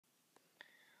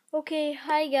Okay,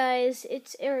 hi guys,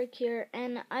 it's Eric here,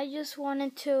 and I just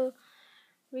wanted to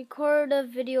record a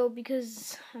video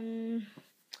because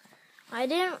I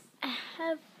didn't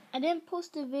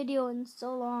post a video in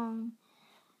so long,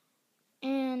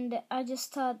 and I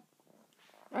just thought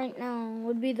right now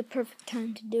would be the perfect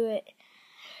time to do it.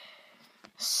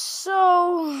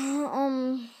 So,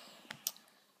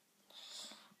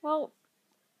 well,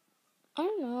 I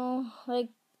don't know,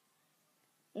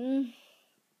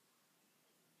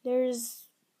 there's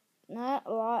not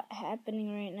a lot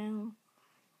happening right now.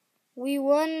 We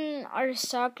won our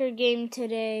soccer game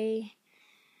today,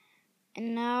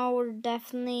 and now we're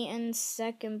definitely in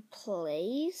second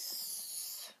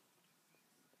place.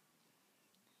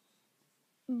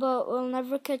 But we'll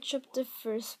never catch up to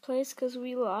first place because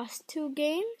we lost 2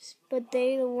 games, but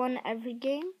they won every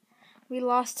game. We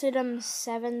lost to them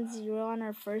 7-0 on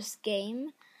our first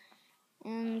game.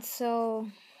 And so,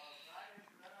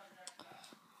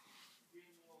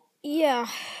 yeah.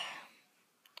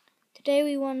 Today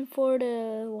we won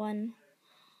 4-1.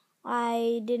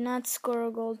 I did not score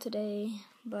a goal today,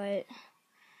 but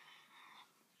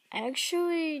I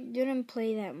actually didn't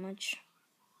play that much.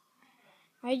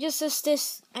 I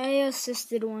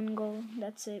assisted 1 goal.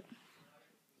 That's it.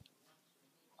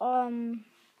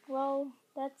 Well,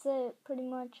 that's it pretty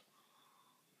much.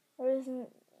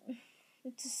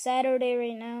 It's a Saturday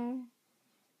right now.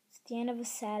 It's the end of a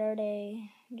Saturday.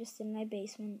 I'm just in my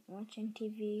basement watching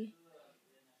TV.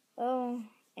 Oh,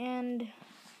 and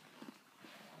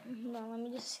hold on, let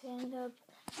me just stand up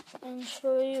and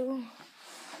show you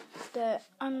that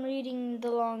I'm reading The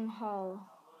Long Haul.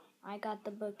 I got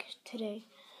the book today.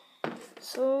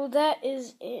 So that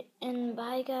is it, and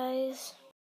bye guys.